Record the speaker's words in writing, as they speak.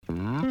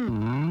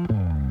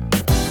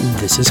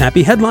This is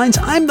Happy Headlines.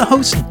 I'm the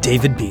host,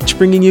 David Beach,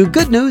 bringing you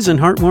good news and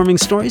heartwarming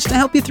stories to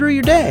help you through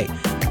your day.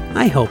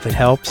 I hope it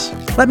helps.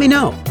 Let me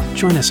know.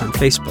 Join us on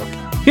Facebook.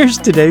 Here's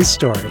today's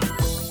story.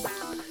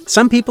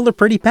 Some people are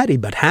pretty petty,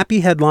 but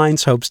Happy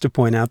Headlines hopes to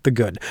point out the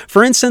good.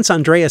 For instance,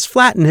 Andreas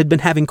Flatten had been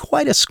having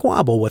quite a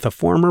squabble with a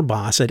former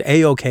boss at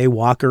A.O.K.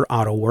 Walker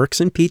Auto Works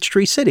in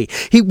Peachtree City.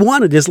 He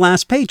wanted his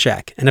last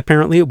paycheck, and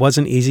apparently it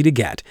wasn't easy to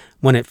get.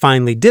 When it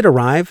finally did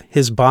arrive,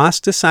 his boss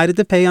decided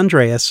to pay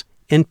Andreas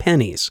in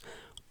pennies.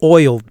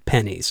 Oiled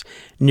pennies.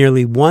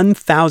 Nearly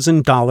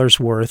 $1,000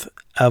 worth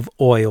of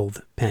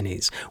oiled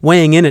pennies,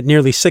 weighing in at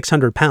nearly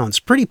 600 pounds.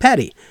 Pretty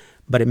petty,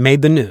 but it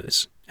made the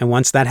news. And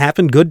once that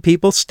happened, good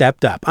people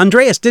stepped up.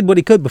 Andreas did what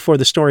he could before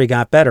the story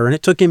got better, and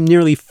it took him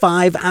nearly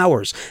 5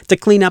 hours to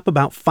clean up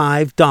about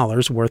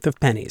 $5 worth of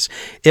pennies.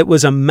 It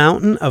was a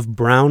mountain of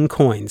brown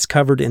coins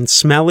covered in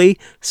smelly,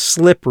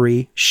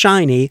 slippery,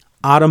 shiny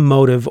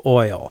automotive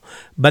oil.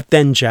 But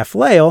then Jeff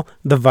Lale,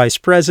 the vice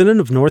president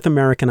of North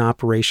American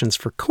operations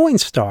for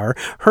Coinstar,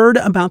 heard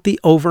about the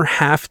over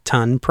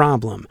half-ton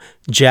problem.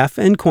 Jeff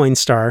and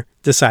Coinstar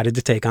decided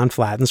to take on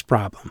Flatten's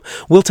problem.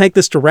 We'll take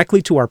this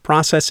directly to our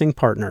processing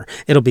partner.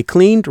 It'll be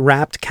cleaned,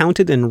 wrapped,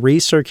 counted, and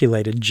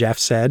recirculated, Jeff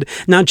said.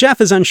 Now, Jeff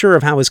is unsure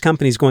of how his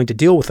company is going to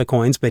deal with the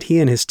coins, but he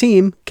and his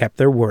team kept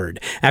their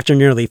word. After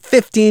nearly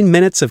 15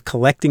 minutes of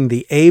collecting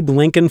the Abe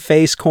Lincoln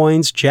face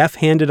coins, Jeff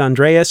handed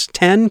Andreas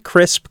 10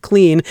 crisp,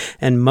 clean,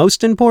 and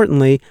most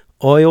importantly,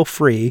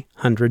 oil-free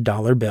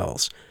 $100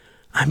 bills.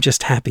 I'm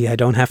just happy I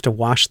don't have to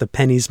wash the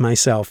pennies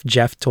myself,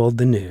 Jeff told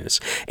the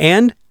news.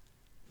 And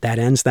that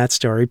ends that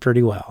story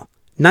pretty well.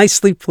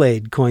 Nicely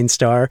played,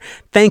 Coinstar.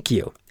 Thank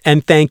you.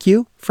 And thank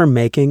you for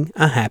making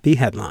a Happy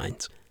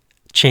Headlines.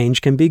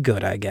 Change can be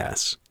good, I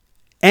guess.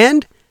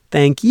 And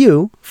thank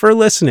you for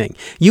listening.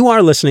 You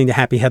are listening to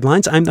Happy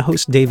Headlines. I'm the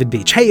host, David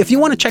Beach. Hey, if you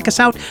want to check us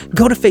out,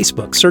 go to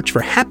Facebook. Search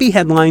for Happy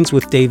Headlines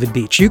with David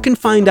Beach. You can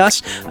find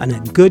us and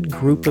a good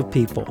group of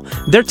people.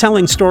 They're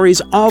telling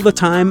stories all the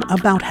time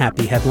about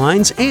happy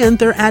headlines, and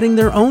they're adding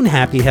their own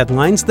happy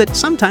headlines that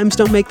sometimes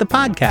don't make the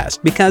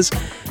podcast because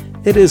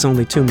it is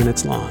only 2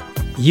 minutes long.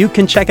 You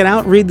can check it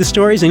out, read the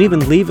stories, and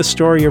even leave a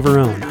story of your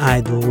own.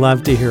 I'd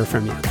love to hear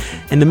from you.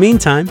 In the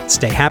meantime,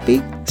 stay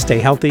happy, stay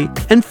healthy,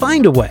 and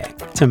find a way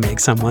to make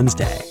someone's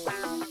day.